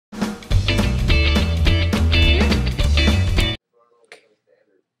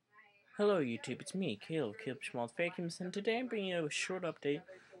Hello YouTube, it's me, Caleb Schmaltz Vacuums, and today I'm bringing you a short update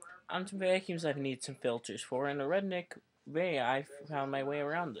on some vacuums I've needed some filters for, and a redneck way I found my way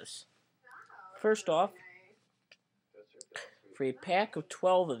around this. First off, for a pack of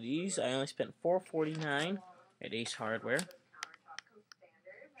 12 of these, I only spent $4.49 at Ace Hardware.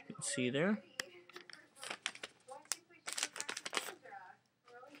 You can see there.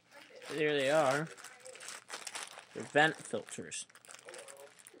 There they are. They're vent filters.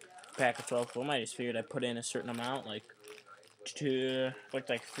 Pack of 12 of them. I just figured I'd put in a certain amount, like 3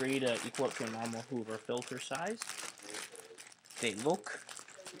 to equal up to a normal Hoover filter size. They look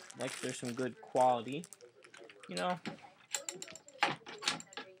like there's some good quality, you know.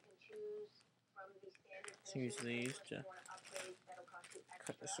 Let's use these to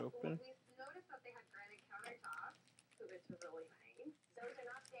cut this open.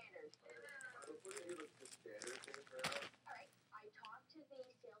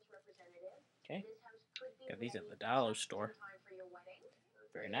 Okay, got these at the dollar store.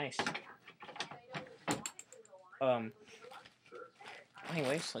 Very nice.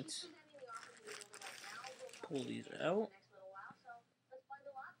 Anyways, let's pull these out.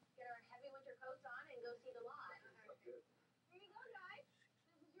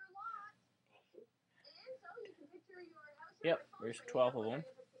 Yep, there's 12 of them.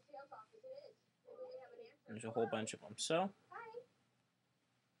 There's a whole bunch of them, so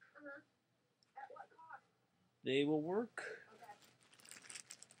they will work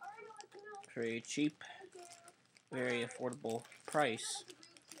for a cheap, very affordable price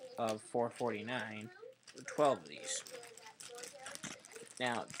of $4.49 for 12 of these.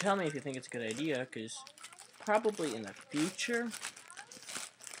 Now, tell me if you think it's a good idea, because probably in the future,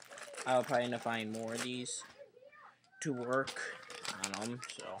 I'll probably end up buying more of these to work on them,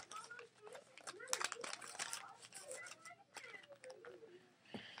 so.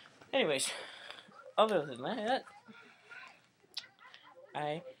 Anyways, other than that,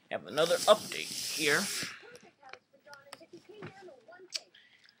 I have another update here.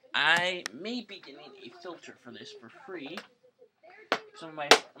 I may be getting a filter for this for free. Some of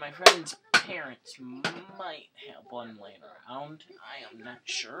my friend's parents might have one laying around. I am not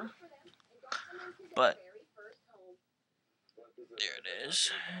sure. But there it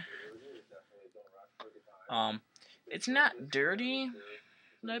is. It's not dirty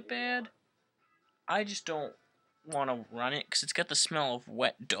that bad. I just don't want to run it because it's got the smell of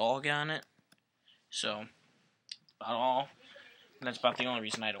wet dog on it. So, about all. And that's about the only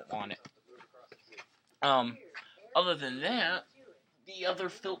reason I don't want it. Other than that, the other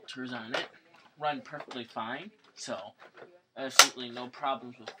filters on it run perfectly fine. So, absolutely no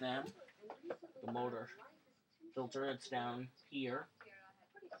problems with them. The motor filter that's down here.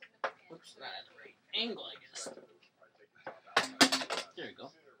 Oops, not at the right angle, I guess. There you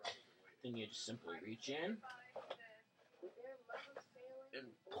go. Then you just simply reach in and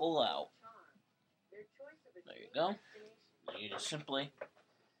pull out. There you go. Then you just simply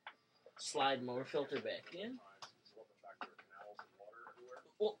slide motor filter back in.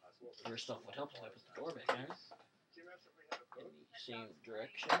 Well, first off, what helps is I put the door back on in the same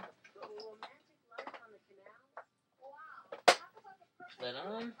direction. Put that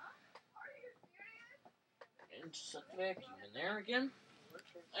on. And set the vacuum in there again.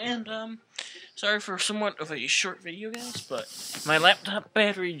 And, sorry for somewhat of a short video, guys, but my laptop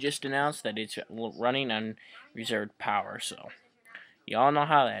battery just announced that it's running on reserved power, so y'all know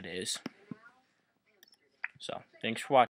how that is. So, thanks for watching.